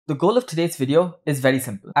The goal of today's video is very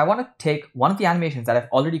simple. I want to take one of the animations that I've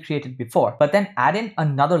already created before, but then add in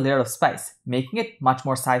another layer of spice, making it much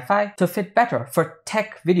more sci-fi to fit better for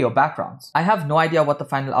tech video backgrounds. I have no idea what the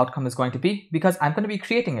final outcome is going to be because I'm going to be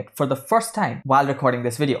creating it for the first time while recording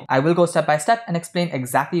this video. I will go step by step and explain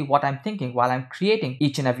exactly what I'm thinking while I'm creating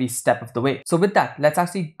each and every step of the way. So with that, let's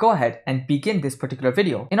actually go ahead and begin this particular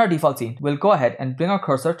video. In our default scene, we'll go ahead and bring our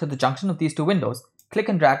cursor to the junction of these two windows, click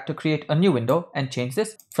and drag to create a new window and change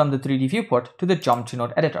this from the 3D viewport to the geometry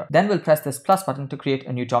node editor. Then we'll press this plus button to create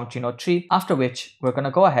a new geometry node tree, after which we're going to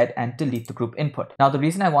go ahead and delete the group input. Now the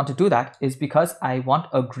reason I want to do that is because I want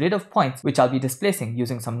a grid of points which I'll be displacing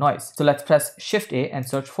using some noise. So let's press Shift A and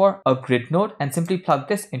search for a grid node and simply plug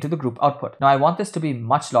this into the group output. Now I want this to be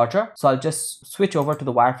much larger, so I'll just switch over to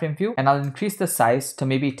the wireframe view and I'll increase the size to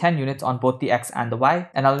maybe 10 units on both the X and the Y,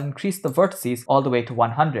 and I'll increase the vertices all the way to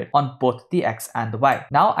 100 on both the X and the Y.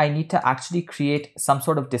 Now I need to actually create some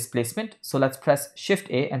sort of displacement. So let's press Shift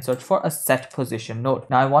A and search for a set position node.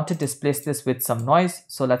 Now I want to displace this with some noise.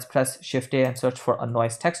 So let's press Shift A and search for a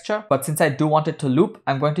noise texture. But since I do want it to loop,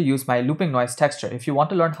 I'm going to use my looping noise texture. If you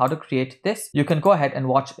want to learn how to create this, you can go ahead and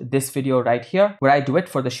watch this video right here where I do it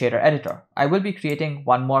for the shader editor. I will be creating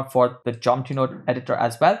one more for the geometry node editor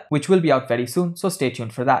as well, which will be out very soon. So stay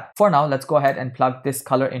tuned for that. For now, let's go ahead and plug this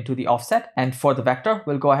color into the offset. And for the vector,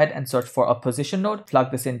 we'll go ahead and search for a position node,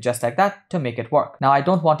 plug this in just like that to make it work. Now I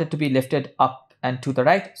don't want it to be lifted up and to the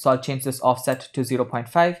right, so I'll change this offset to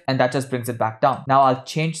 0.5 and that just brings it back down. Now I'll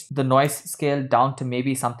change the noise scale down to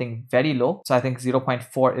maybe something very low, so I think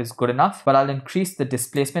 0.4 is good enough, but I'll increase the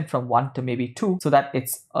displacement from 1 to maybe 2 so that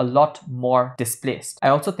it's a lot more displaced. I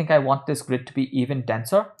also think I want this grid to be even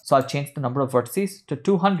denser, so I'll change the number of vertices to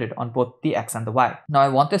 200 on both the X and the Y. Now I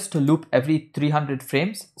want this to loop every 300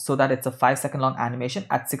 frames so that it's a 5-second long animation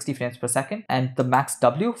at 60 frames per second, and the max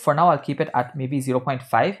W, for now I'll keep it at maybe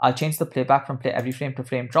 0.5. I'll change the playback from play every frame to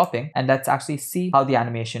frame dropping, and let's actually see how the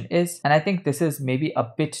animation is. And I think this is maybe a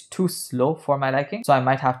bit too slow for my liking, so I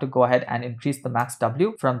might have to go ahead and increase the max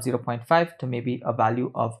W from 0.5 to maybe a value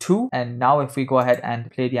of 2. And now if we go ahead and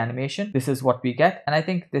play the animation, this is what we get, and I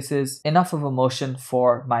think this is enough of a motion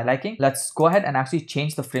for my liking. Let's go ahead and actually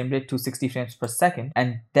change the frame rate to 60 frames per second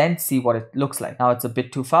and then see what it looks like. Now it's a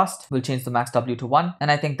bit too fast. We'll change the max W to 1, and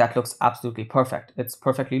I think that looks absolutely perfect. It's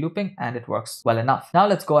perfectly looping and it works well enough. Now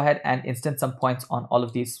let's go ahead and instance some points on all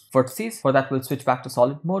of these vertices. For that, we'll switch back to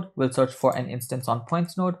solid mode. We'll search for an instance on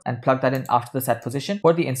points node and plug that in after the set position.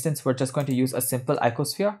 For the instance, we're just going to use a simple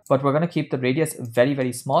icosphere, but we're going to keep the radius very,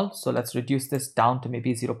 very small. So let's reduce this down to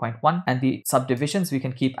maybe 0.1, and the subdivisions we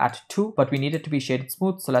can keep at 2, but we need it to be shaded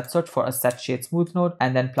smooth. So let's search for a set shade smooth node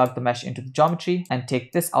and then plug the mesh into the geometry and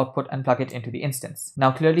take this output and plug it into the instance.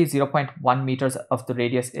 Now clearly 0.1 meters of the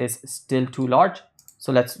radius is still too large.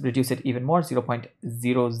 So let's reduce it even more,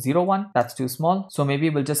 0.001. That's too small. So maybe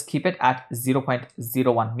we'll just keep it at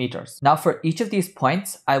 0.01 meters. Now for each of these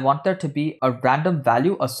points, I want there to be a random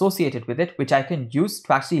value associated with it, which I can use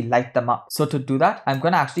to actually light them up. So to do that, I'm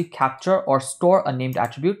going to actually capture or store a named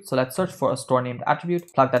attribute. So let's search for a store named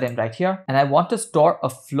attribute, plug that in right here. And I want to store a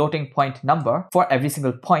floating point number for every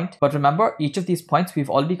single point. But remember, each of these points we've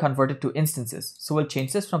already converted to instances. So we'll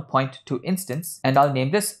change this from point to instance, and I'll name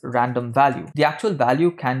this random value. The actual value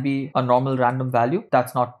can be a normal random value.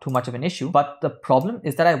 That's not too much of an issue. But the problem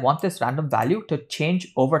is that I want this random value to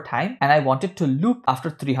change over time, and I want it to loop after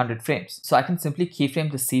 300 frames. So I can simply keyframe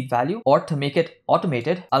the seed value, or to make it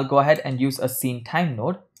automated, I'll go ahead and use a scene time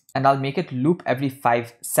node, and I'll make it loop every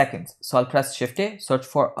 5 seconds. So I'll press Shift A, search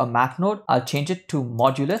for a math node. I'll change it to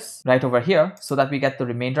modulus right over here so that we get the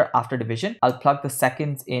remainder after division. I'll plug the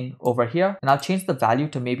seconds in over here, and I'll change the value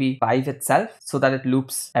to maybe 5 itself so that it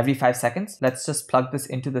loops every 5 seconds. Let's just plug this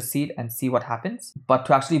into the seed and see what happens. But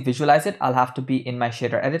to actually visualize it, I'll have to be in my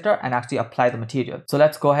shader editor and actually apply the material. So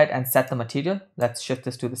let's go ahead and set the material. Let's shift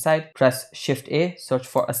this to the side, press Shift A, search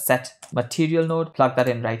for a set material node, plug that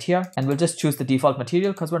in right here, and we'll just choose the default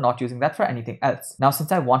material because we're not using that for anything else. Now,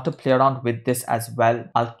 since I want to play around with this as well,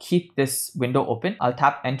 I'll keep this window open. I'll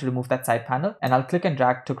tap N to remove that side panel, and I'll click and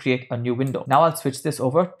drag to create a new window. Now I'll switch this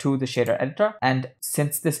over to the shader editor, and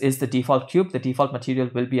since this is the default cube, the default material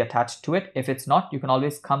will be attached to it. If it's not, you can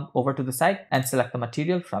always come over to the side and select the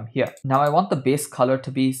material from here. Now I want the base color to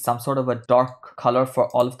be some sort of a dark color for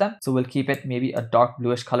all of them, so we'll keep it maybe a dark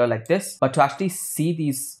bluish color like this. But to actually see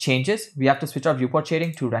these changes, we have to switch our viewport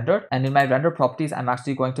shading to rendered, and in my render properties, I'm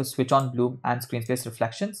actually going going to switch on bloom and screen space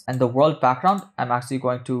reflections. And the world background, I'm actually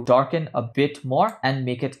going to darken a bit more and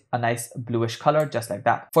make it a nice bluish color, just like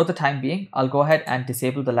that. For the time being, I'll go ahead and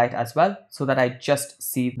disable the light as well so that I just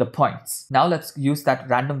see the points. Now let's use that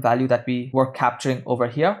random value that we were capturing over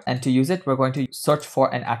here. And to use it, we're going to search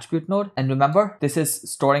for an attribute node. And remember, this is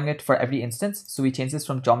storing it for every instance. So we change this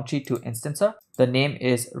from geometry to instancer. The name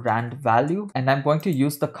is rand value, and I'm going to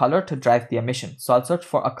use the color to drive the emission. So I'll search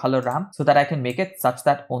for a color ramp so that I can make it such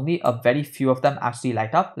that only a very few of them actually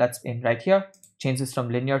light up. Let's in right here. Change this from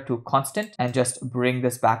linear to constant and just bring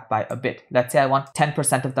this back by a bit. Let's say I want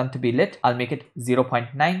 10% of them to be lit. I'll make it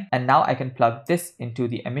 0.9. And now I can plug this into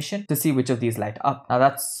the emission to see which of these light up. Now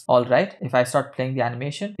that's all right. If I start playing the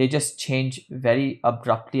animation, they just change very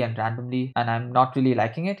abruptly and randomly, and I'm not really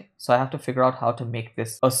liking it. So I have to figure out how to make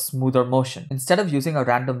this a smoother motion. Instead of using a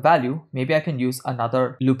random value, maybe I can use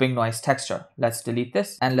another looping noise texture. Let's delete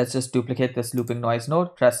this and let's just duplicate this looping noise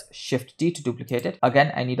node. Press Shift D to duplicate it.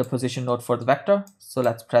 Again, I need a position node for the vector. So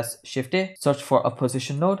let's press Shift A, search for a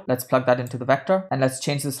position node. Let's plug that into the vector and let's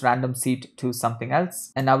change this random seed to something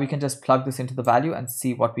else. And now we can just plug this into the value and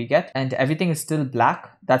see what we get. And everything is still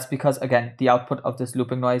black. That's because, again, the output of this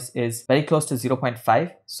looping noise is very close to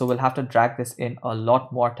 0.5. So we'll have to drag this in a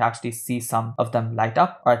lot more to actually see some of them light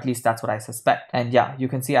up, or at least that's what I suspect. And yeah, you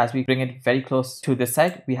can see as we bring it very close to this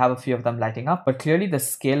side, we have a few of them lighting up, but clearly the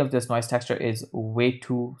scale of this noise texture is way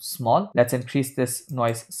too small. Let's increase this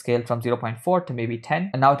noise scale from 0.4 to maybe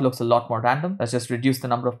 10. And now it looks a lot more random. Let's just reduce the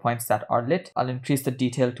number of points that are lit. I'll increase the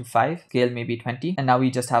detail to 5, scale maybe 20. And now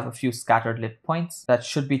we just have a few scattered lit points that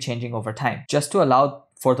should be changing over time. Just to allow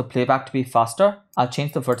for the playback to be faster, I'll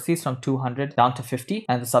change the vertices from 200 down to 50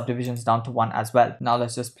 and the subdivisions down to 1 as well. Now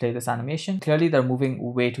let's just play this animation. Clearly they're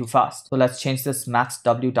moving way too fast. So let's change this max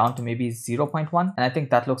W down to maybe 0.1. And I think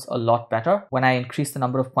that looks a lot better. When I increase the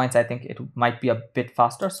number of points, I think it might be a bit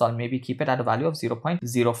faster. So I'll maybe keep it at a value of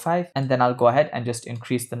 0.05. And then I'll go ahead and just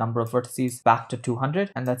increase the number of vertices back to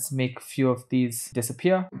 200. And let's make a few of these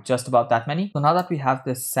disappear, just about that many. So now that we have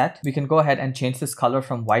this set, we can go ahead and change this color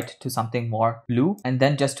from white to something more blue. And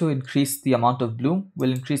then just to increase the amount of bloom,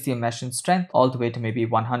 we'll increase the emission strength all the way to maybe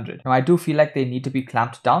 100. Now I do feel like they need to be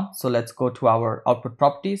clamped down. So let's go to our output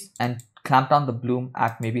properties and clamp down the bloom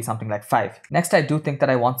at maybe something like 5. Next, I do think that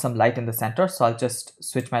I want some light in the center. So I'll just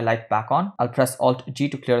switch my light back on. I'll press Alt G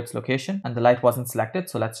to clear its location and the light wasn't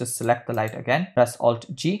selected. So let's just select the light again, press Alt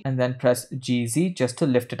G and then press GZ just to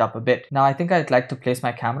lift it up a bit. Now I think I'd like to place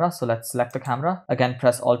my camera. So let's select the camera. Again,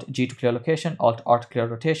 press Alt G to clear location, Alt R to clear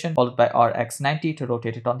rotation, followed by RX90 to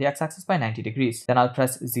rotate it on the X-axis by 90 degrees. Then I'll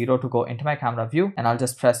press 0 to go into my camera view and I'll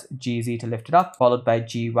just press GZ to lift it up, followed by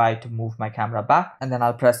GY to move my camera back. And then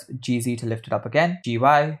I'll press GZ to lift it up again,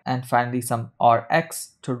 GY, and finally some RX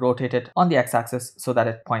to rotate it on the X-axis so that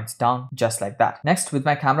it points down just like that. Next, with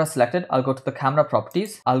my camera selected, I'll go to the camera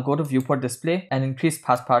properties. I'll go to viewport display and increase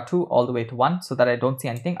pass power 2 all the way to 1 so that I don't see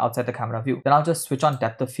anything outside the camera view. Then I'll just switch on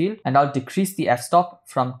depth of field and I'll decrease the f-stop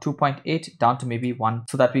from 2.8 down to maybe 1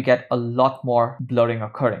 so that we get a lot more blurring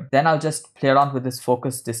occurring. Then I'll just play around with this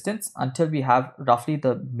focus distance until we have roughly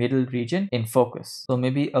the middle region in focus. So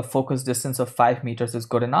maybe a focus distance of 5 meters is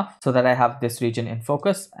good enough so that I have this region in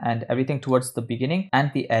focus and everything towards the beginning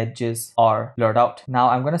and the edges are blurred out. Now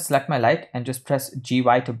I'm going to select my light and just press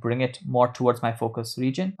GY to bring it more towards my focus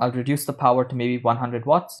region. I'll reduce the power to maybe 100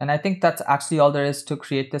 watts. And I think that's actually all there is to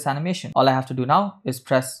create this animation. All I have to do now is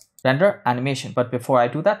press render animation. But before I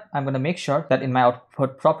do that, I'm going to make sure that in my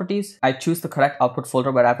output properties, I choose the correct output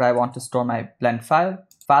folder wherever I want to store my blend file.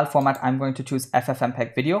 File format, I'm going to choose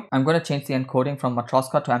FFmpeg video. I'm going to change the encoding from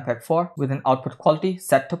Matroska to MPEG-4 with an output quality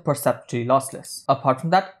set to perceptually lossless. Apart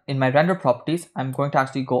from that, in my render properties, I'm going to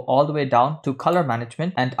actually go all the way down to color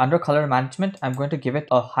management, and under color management, I'm going to give it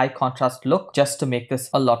a high contrast look just to make this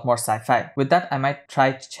a lot more sci-fi. With that, I might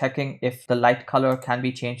try checking if the light color can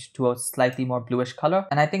be changed to a slightly more bluish color,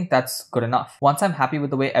 and I think that's good enough. Once I'm happy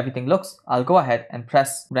with the way everything looks, I'll go ahead and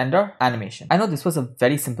press render animation. I know this was a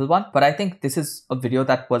very simple one, but I think this is a video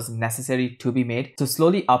that was necessary to be made to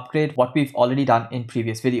slowly upgrade what we've already done in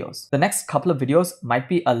previous videos. The next couple of videos might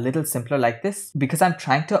be a little simpler like this because I'm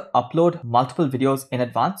trying to upload multiple videos in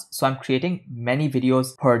advance, so I'm creating many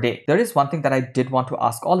videos per day. There is one thing that I did want to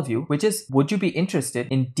ask all of you, which is, would you be interested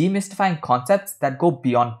in demystifying concepts that go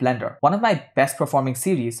beyond Blender? One of my best performing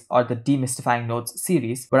series are the Demystifying Nodes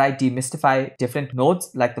series, where I demystify different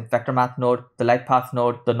nodes like the vector math node, the light path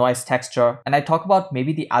node, the noise texture, and I talk about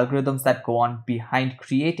maybe the algorithms that go on behind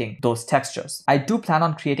creating those textures. I do plan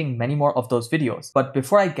on creating many more of those videos, but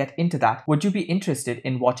before I get into that, would you be interested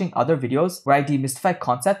in watching other videos where I demystify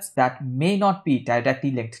concepts that may not be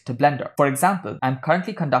directly linked to Blender? For example, I'm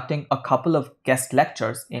currently conducting a couple of guest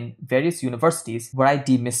lectures in various universities where I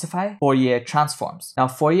demystify Fourier transforms. Now,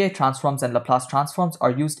 Fourier transforms and Laplace transforms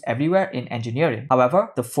are used everywhere in engineering.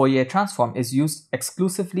 However, the Fourier transform is used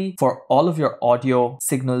exclusively for all of your audio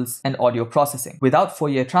signals and audio processing. Without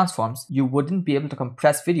Fourier transforms, you wouldn't be able to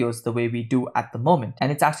compress videos the way we do at the moment.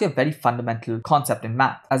 And it's actually a very fundamental concept in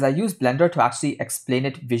math. As I use Blender to actually explain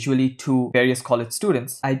it visually to various college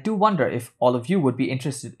students, I do wonder if all of you would be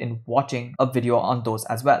interested in watching a video on those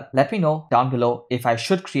as well. Let me know down below if I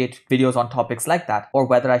should create videos on topics like that or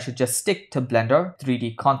whether I should just stick to Blender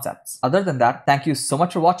 3D concepts. Other than that, thank you so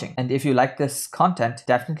much for watching. And if you like this content,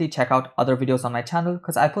 definitely check out other videos on my channel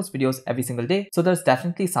because I post videos every single day. So there's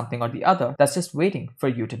definitely something or the other that's just waiting for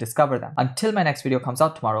you to discover them. Until my next video comes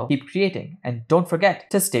out tomorrow, keep creating and don't forget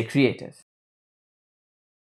to stay creative.